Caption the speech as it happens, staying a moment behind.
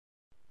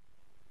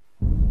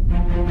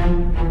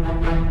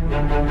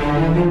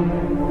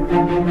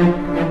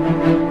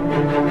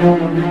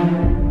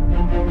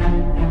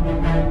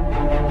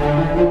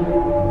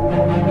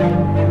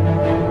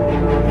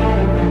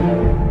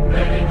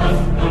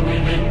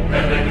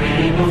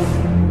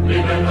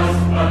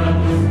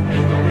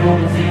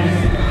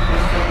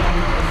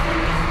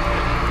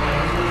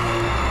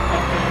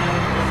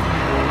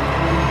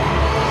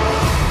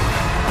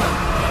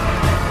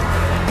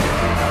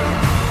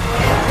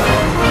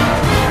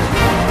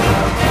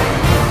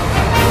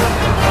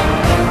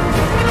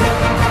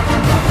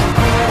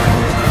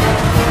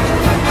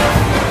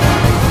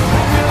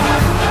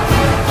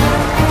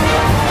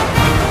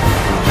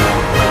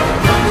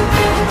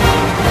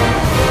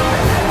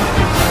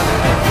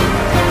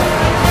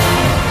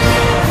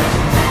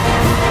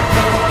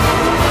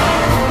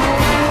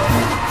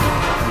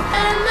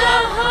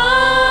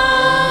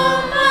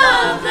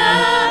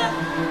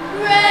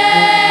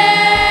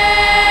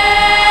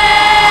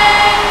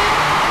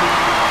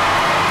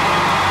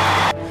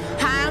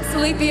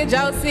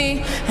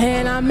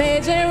And I'm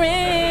majoring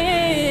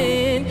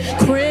in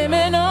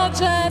criminal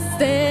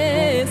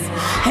justice,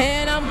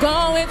 and I'm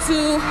going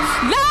to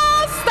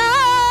Lone Star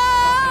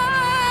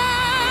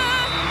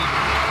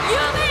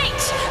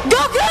UH,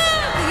 go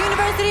good! The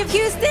University of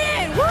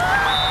Houston, woo!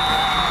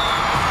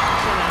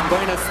 I'm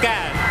going to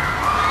SCAD.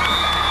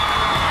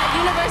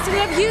 University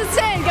of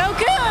Houston, go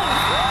good!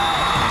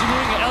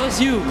 Engineering at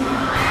LSU.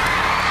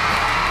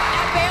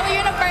 At Baylor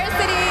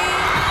University.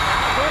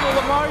 Going to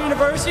Lamar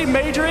University,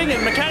 majoring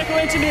in mechanical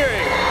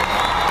engineering.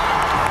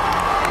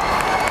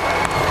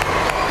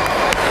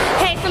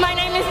 Hey, so my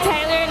name is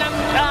Taylor, and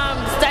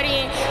I'm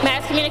studying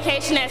mass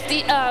communication at San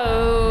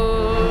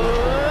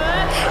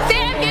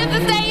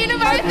Houston State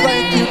University. I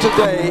thank you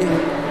today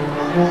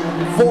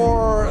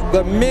for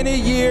the many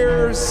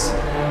years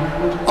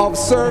of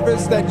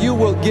service that you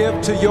will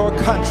give to your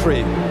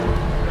country.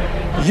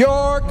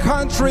 Your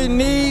country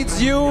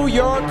needs you.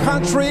 Your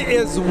country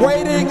is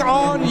waiting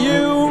on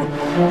you.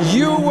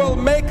 You will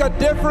make a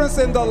difference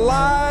in the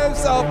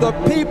lives of the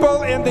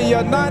people in the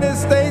United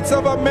States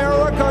of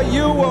America.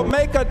 You will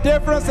make a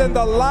difference in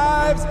the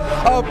lives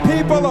of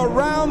people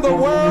around the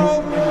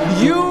world.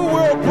 You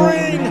will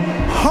bring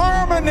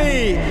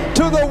harmony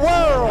to the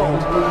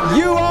world.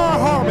 You are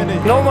harmony.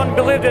 No one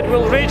believed that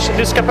we'll reach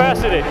this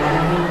capacity.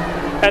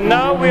 And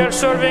now we are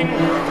serving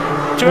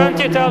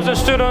 20,000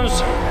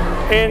 students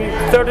in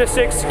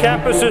 36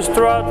 campuses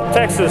throughout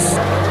Texas.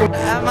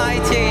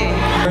 MIT,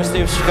 University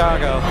of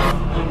Chicago,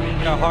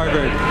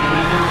 Harvard,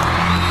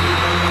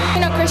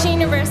 Christian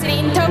University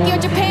in Tokyo,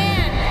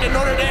 Japan. In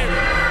Notre Dame.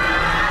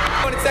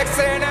 Going to Texas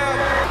A&M.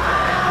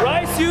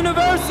 Rice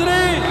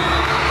University.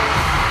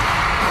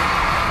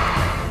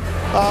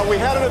 We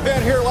had an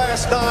event here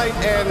last night,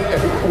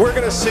 and we're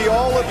going to see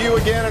all of you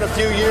again in a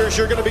few years.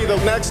 You're going to be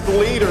the next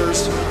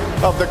leaders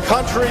of the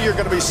country. You're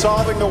going to be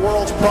solving the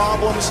world's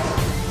problems.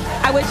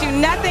 I wish you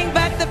nothing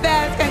but the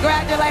best.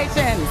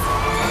 Congratulations.